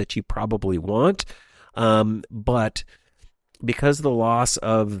 13.5 that you probably want. But because of the loss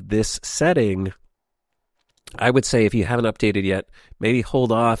of this setting, I would say if you haven't updated yet, maybe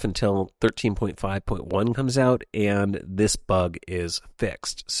hold off until 13.5.1 comes out and this bug is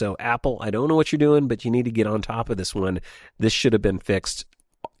fixed. So Apple, I don't know what you're doing, but you need to get on top of this one. This should have been fixed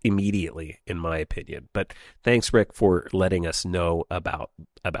immediately, in my opinion. But thanks, Rick, for letting us know about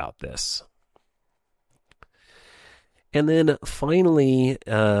this. And then finally,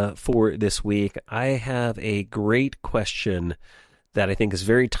 for this week, I have a great question that I think is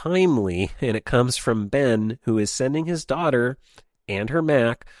very timely, and it comes from Ben, who is sending his daughter and her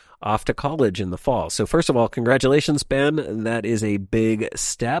Mac off to college in the fall. So first of all, congratulations, Ben. That is a big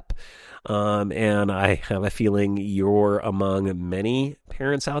step. And I have a feeling you're among many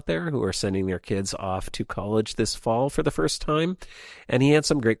parents out there who are sending their kids off to college this fall for the first time. And he had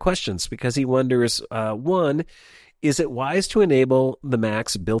some great questions because he wonders, one, is it wise to enable the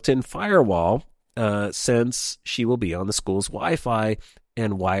Mac's built-in firewall since she will be on the school's Wi-Fi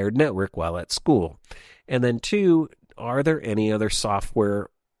and wired network while at school? And then two, are there any other software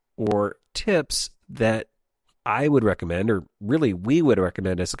or tips that I would recommend, or really we would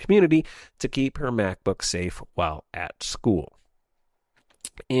recommend as a community, to keep her MacBook safe while at school?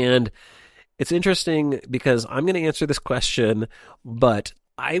 And it's interesting because I'm going to answer this question, but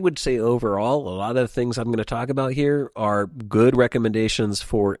I would say overall, a lot of the things I'm going to talk about here are good recommendations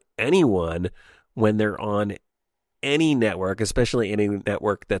for anyone when they're on any network, especially any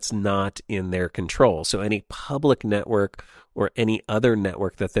network that's not in their control. So any public network or any other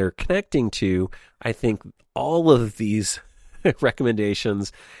network that they're connecting to, I think all of these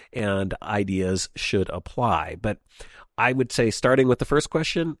recommendations and ideas should apply. But I would say, starting with the first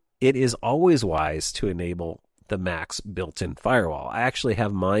question, it is always wise to enable the Mac's built-in firewall. I actually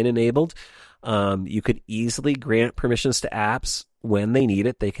have mine enabled. You could easily grant permissions to apps when they need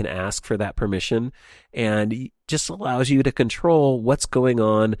it. They can ask for that permission, and it just allows you to control what's going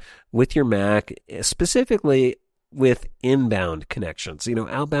on with your Mac, specifically with inbound connections.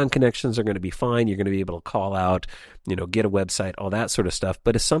 Outbound connections are going to be fine. You're going to be able to call out, get a website, all that sort of stuff.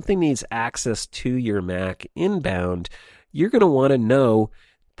 But if something needs access to your Mac inbound, you're going to want to know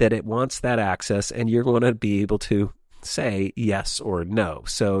that it wants that access, and you're going to be able to say yes or no.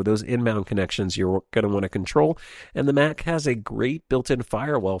 So those inbound connections you're going to want to control, and the Mac has a great built-in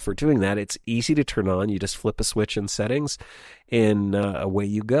firewall for doing that. It's easy to turn on. You just flip a switch in settings, and away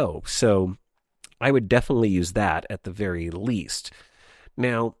you go. So I would definitely use that at the very least.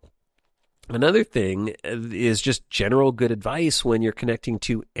 Now, another thing is just general good advice when you're connecting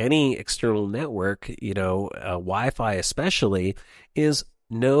to any external network, Wi-Fi especially, is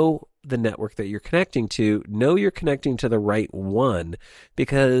know the network that you're connecting to. Know you're connecting to the right one,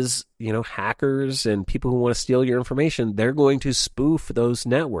 because, hackers and people who want to steal your information, they're going to spoof those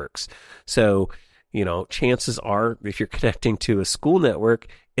networks. So, chances are if you're connecting to a school network,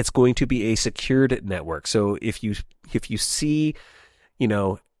 it's going to be a secured network. So if you see,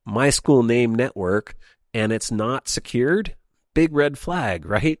 my school name network and it's not secured, big red flag,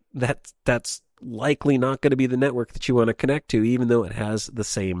 right? That's likely not going to be the network that you want to connect to, even though it has the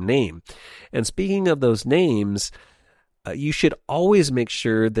same name. And speaking of those names, you should always make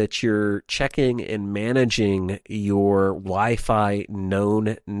sure that you're checking and managing your Wi-Fi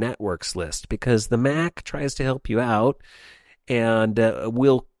known networks list, because the Mac tries to help you out and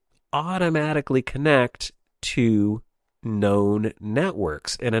will automatically connect to known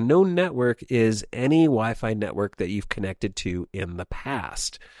networks. And a known network is any Wi-Fi network that you've connected to in the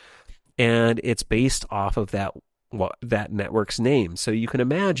past. And it's based off of that network's name. So you can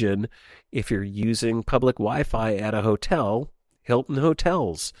imagine if you're using public Wi-Fi at a hotel, Hilton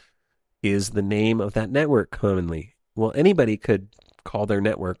Hotels is the name of that network commonly. Well, anybody could call their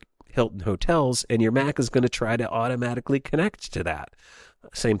network Hilton Hotels, and your Mac is going to try to automatically connect to that.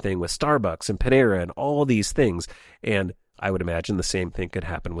 Same thing with Starbucks and Panera and all these things. And I would imagine the same thing could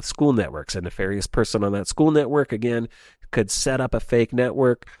happen with school networks. A nefarious person on that school network, again, could set up a fake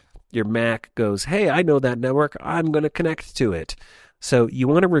network. Your Mac goes, hey, I know that network. I'm going to connect to it. So you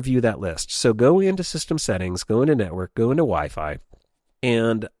want to review that list. So go into System Settings, go into Network, go into Wi-Fi,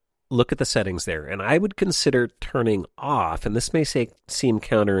 and look at the settings there. And I would consider turning off, and this may seem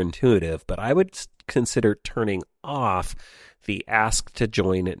counterintuitive, but I would consider turning off the Ask to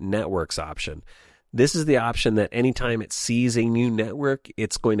Join Networks option. This is the option that anytime it sees a new network,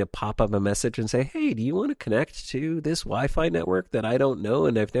 it's going to pop up a message and say, hey, do you want to connect to this Wi-Fi network that I don't know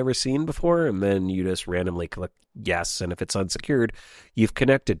and I've never seen before? And then you just randomly click yes. And if it's unsecured, you've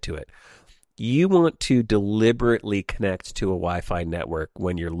connected to it. You want to deliberately connect to a Wi-Fi network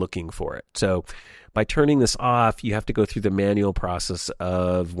when you're looking for it. So by turning this off, you have to go through the manual process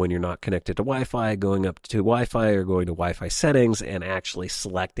of, when you're not connected to Wi-Fi, going up to Wi-Fi or going to Wi-Fi settings and actually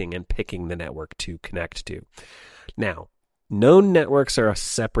selecting and picking the network to connect to. Now, known networks are a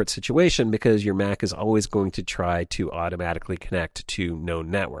separate situation because your Mac is always going to try to automatically connect to known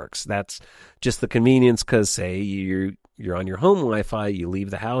networks. That's just the convenience, because say you're on your home Wi-Fi, you leave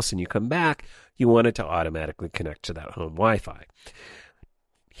the house and you come back, you want it to automatically connect to that home Wi-Fi.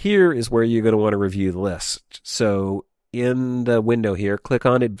 Here is where you're going to want to review the list. So in the window here, click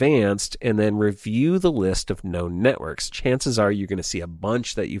on Advanced and then review the list of known networks. Chances are you're going to see a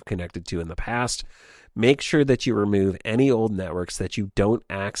bunch that you've connected to in the past, make sure that you remove any old networks that you don't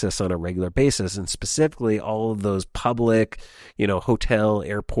access on a regular basis, and specifically all of those public, hotel,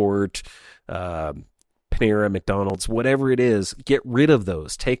 airport, Panera, McDonald's, whatever it is, get rid of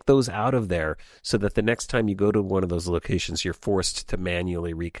those. Take those out of there so that the next time you go to one of those locations, you're forced to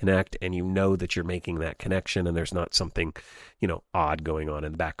manually reconnect, and you know that you're making that connection and there's not something, odd going on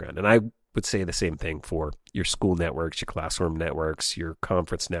in the background. And I would say the same thing for your school networks, your classroom networks, your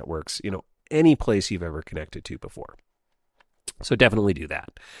conference networks, any place you've ever connected to before. So definitely do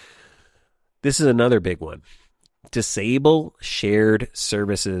that. This is another big one. Disable shared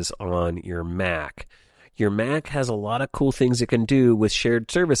services on your Mac. Your Mac has a lot of cool things it can do with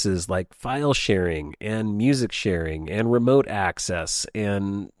shared services like file sharing and music sharing and remote access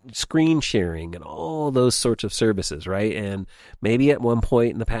and screen sharing and all those sorts of services, right? And maybe at one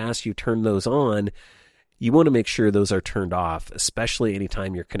point in the past you turned those on. You want to make sure those are turned off, especially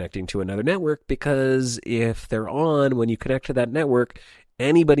anytime you're connecting to another network, because if they're on when you connect to that network,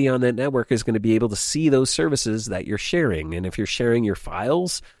 anybody on that network is going to be able to see those services that you're sharing. And if you're sharing your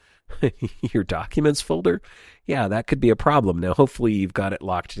files, your documents folder, yeah, that could be a problem. Now, hopefully you've got it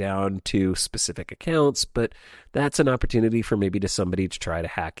locked down to specific accounts, but that's an opportunity for maybe somebody to try to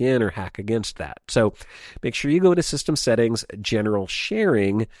hack in or hack against that. So make sure you go to System Settings, General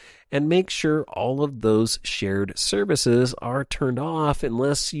Sharing, and make sure all of those shared services are turned off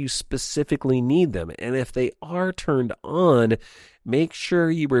unless you specifically need them. And if they are turned on, make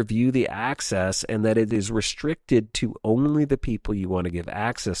sure you review the access and that it is restricted to only the people you want to give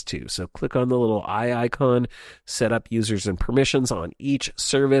access to. So click on the little eye icon, set up users and permissions on each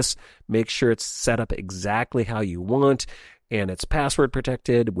service, make sure it's set up exactly how you want, and it's password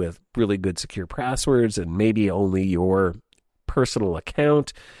protected with really good secure passwords and maybe only your personal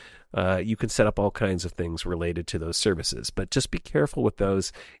account. You can set up all kinds of things related to those services, but just be careful with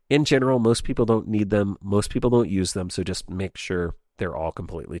those. In general, most people don't need them. Most people don't use them, so just make sure they're all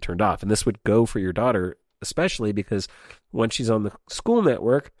completely turned off. And this would go for your daughter, especially because when she's on the school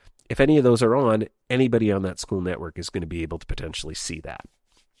network, if any of those are on, anybody on that school network is going to be able to potentially see that.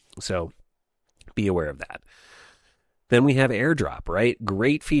 So be aware of that. Then we have AirDrop, right?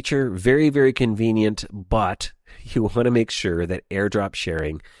 Great feature, very, very convenient, but you want to make sure that AirDrop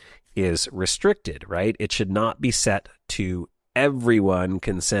sharing is restricted, right? It should not be set to everyone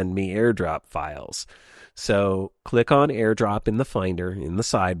can send me AirDrop files. So click on AirDrop in the Finder, in the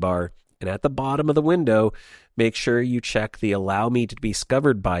sidebar, and at the bottom of the window, make sure you check the Allow Me to be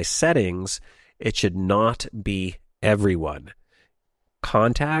Discovered by settings. It should not be everyone.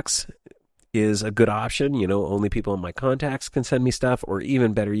 Contacts is a good option. Only people in my contacts can send me stuff, or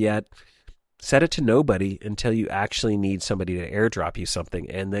even better yet, set it to nobody until you actually need somebody to AirDrop you something,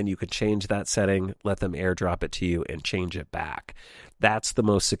 and then you could change that setting, let them AirDrop it to you, and change it back. That's the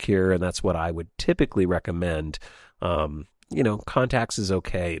most secure, and that's what I would typically recommend. Contacts is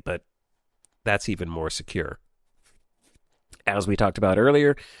okay, but that's even more secure. As we talked about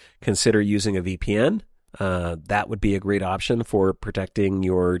earlier, consider using a VPN. That would be a great option for protecting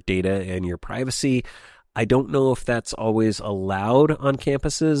your data and your privacy. I don't know if that's always allowed on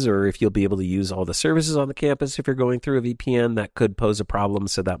campuses or if you'll be able to use all the services on the campus if you're going through a VPN. That could pose a problem,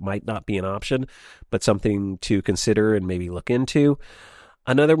 so that might not be an option, but something to consider and maybe look into.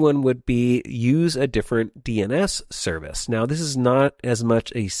 Another one would be use a different DNS service. Now, this is not as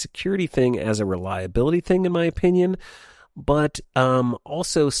much a security thing as a reliability thing, in my opinion. But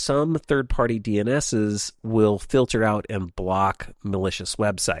also some third-party DNSs will filter out and block malicious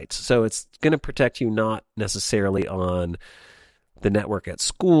websites. So it's going to protect you not necessarily on the network at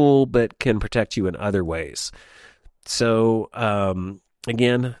school, but can protect you in other ways. So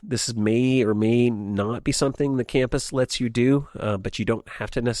again, this may or may not be something the campus lets you do, but you don't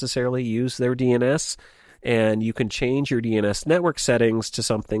have to necessarily use their DNS. And you can change your DNS network settings to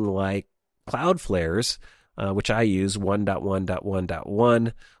something like Cloudflare's, which I use,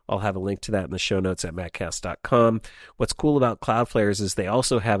 1.1.1.1. I'll have a link to that in the show notes at maccast.com. What's cool about Cloudflare's is they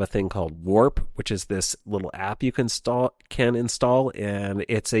also have a thing called Warp, which is this little app you can install, and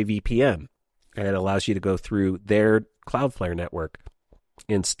it's a VPN. And it allows you to go through their Cloudflare network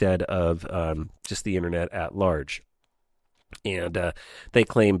instead of just the internet at large. And they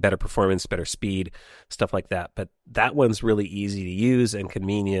claim better performance, better speed, stuff like that. But that one's really easy to use and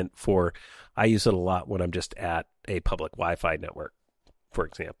convenient for, I use it a lot when I'm just at a public Wi-Fi network, for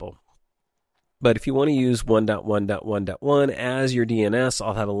example. But if you want to use 1.1.1.1 as your DNS,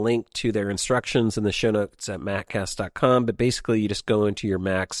 I'll have a link to their instructions in the show notes at maccast.com. But basically, you just go into your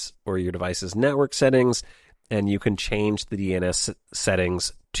Mac's or your device's network settings, and you can change the DNS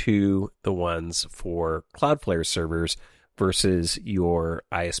settings to the ones for Cloudflare servers versus your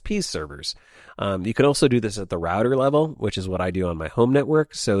ISP servers. You can also do this at the router level, which is what I do on my home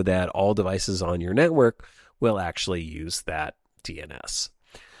network, so that all devices on your network will actually use that DNS.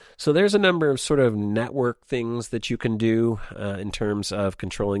 So there's a number of sort of network things that you can do in terms of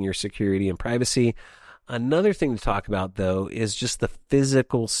controlling your security and privacy. Another thing to talk about, though, is just the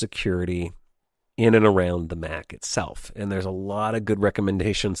physical security in and around the Mac itself. And there's a lot of good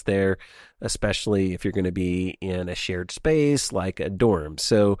recommendations there, especially if you're going to be in a shared space like a dorm.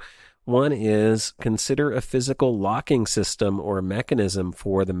 So one is consider a physical locking system or mechanism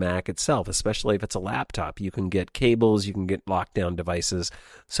for the Mac itself, especially if it's a laptop. You can get cables, you can get lockdown devices.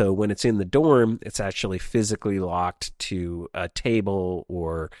 So when it's in the dorm, it's actually physically locked to a table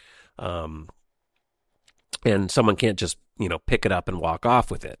or and someone can't just, pick it up and walk off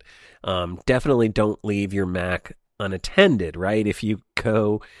with it. Definitely don't leave your Mac unattended, right? If you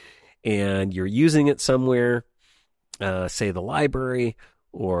go and you're using it somewhere, say the library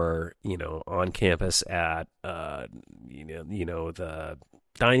or, on campus at, the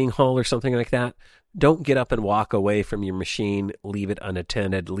dining hall or something like that, don't get up and walk away from your machine, leave it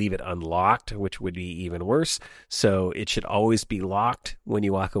unattended, leave it unlocked, which would be even worse. So it should always be locked when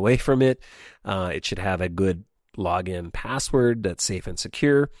you walk away from it. It should have a good login password that's safe and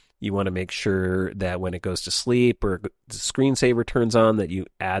secure. You want to make sure that when it goes to sleep or the screensaver turns on, that you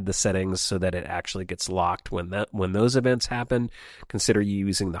add the settings so that it actually gets locked when those events happen. Consider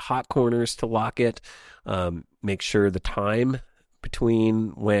using the hot corners to lock it. Make sure the time between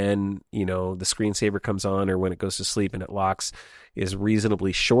when the screensaver comes on or when it goes to sleep and it locks is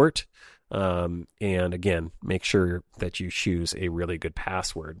reasonably short. And again, make sure that you choose a really good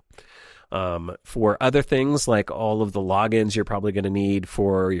password. For other things like all of the logins you're probably going to need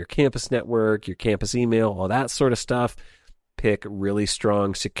for your campus network, your campus email, all that sort of stuff, pick really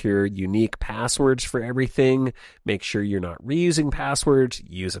strong, secure, unique passwords for everything. Make sure you're not reusing passwords.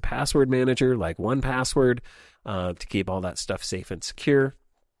 Use a password manager like 1Password to keep all that stuff safe and secure.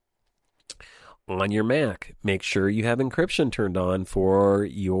 On your Mac, make sure you have encryption turned on for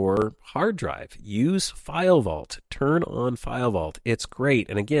your hard drive. Use FileVault. Turn on FileVault. It's great.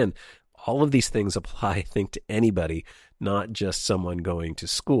 And again, all of these things apply, I think, to anybody, not just someone going to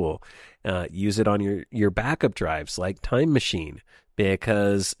school. Use it on your backup drives like Time Machine,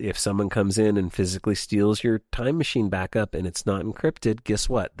 because if someone comes in and physically steals your Time Machine backup and it's not encrypted, guess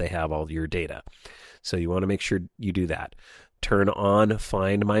what? They have all your data. So you want to make sure you do that. Turn on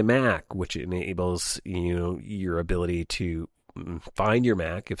Find My Mac, which enables your ability to find your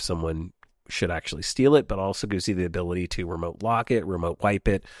Mac if someone should actually steal it, but also gives you the ability to remote lock it, remote wipe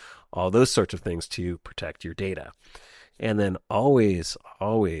it, all those sorts of things to protect your data. And then always,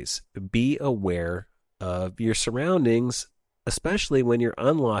 always be aware of your surroundings, especially when you're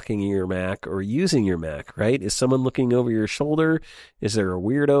unlocking your Mac or using your Mac, right? Is someone looking over your shoulder? Is there a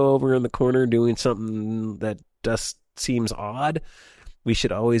weirdo over in the corner doing something that just seems odd? We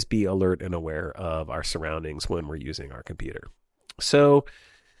should always be alert and aware of our surroundings when we're using our computer. So,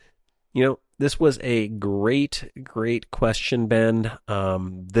 this was a great, great question, Ben.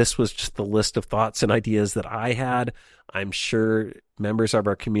 This was just the list of thoughts and ideas that I had. I'm sure members of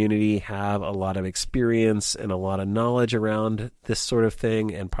our community have a lot of experience and a lot of knowledge around this sort of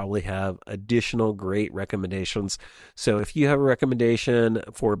thing and probably have additional great recommendations. So if you have a recommendation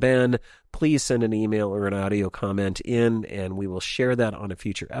for Ben, please send an email or an audio comment in, and we will share that on a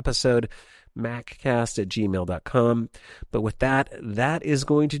future episode. Maccast@gmail.com. But with that is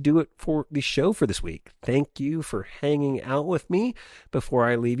going to do it for the show for this week. Thank you for hanging out with me. Before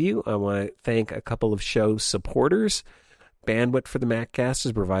I leave you, I want to thank a couple of show supporters. Bandwidth for the Maccast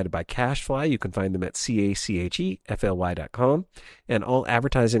is provided by CashFly. You can find them at CACHEFLY.com. And all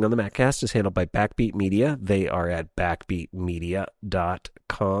advertising on the Maccast is handled by Backbeat Media. They are at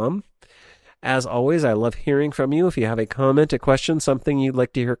backbeatmedia.com. As always, I love hearing from you. If you have a comment, a question, something you'd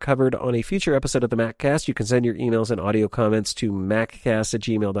like to hear covered on a future episode of the Maccast, you can send your emails and audio comments to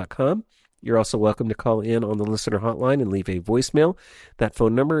maccast@gmail.com. You're also welcome to call in on the listener hotline and leave a voicemail. That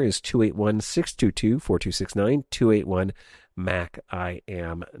phone number is 281-622-4269,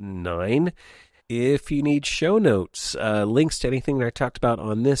 281-MAC-I-AM-9. If you need show notes, links to anything that I talked about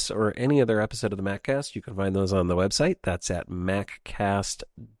on this or any other episode of the Maccast, you can find those on the website. That's at maccast.com.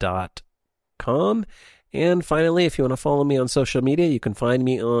 And finally, if you want to follow me on social media, you can find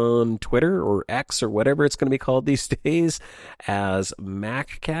me on Twitter or X or whatever it's going to be called these days as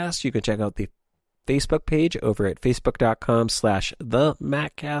Maccast. You can check out the Facebook page over at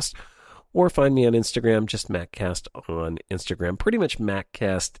facebook.com/themaccast, or find me on Instagram, just Maccast on Instagram. Pretty much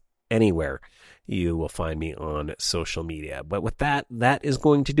Maccast anywhere you will find me on social media. But with that is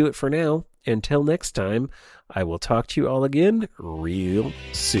going to do it for now. Until next time, I will talk to you all again real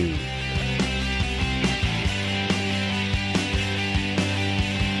soon.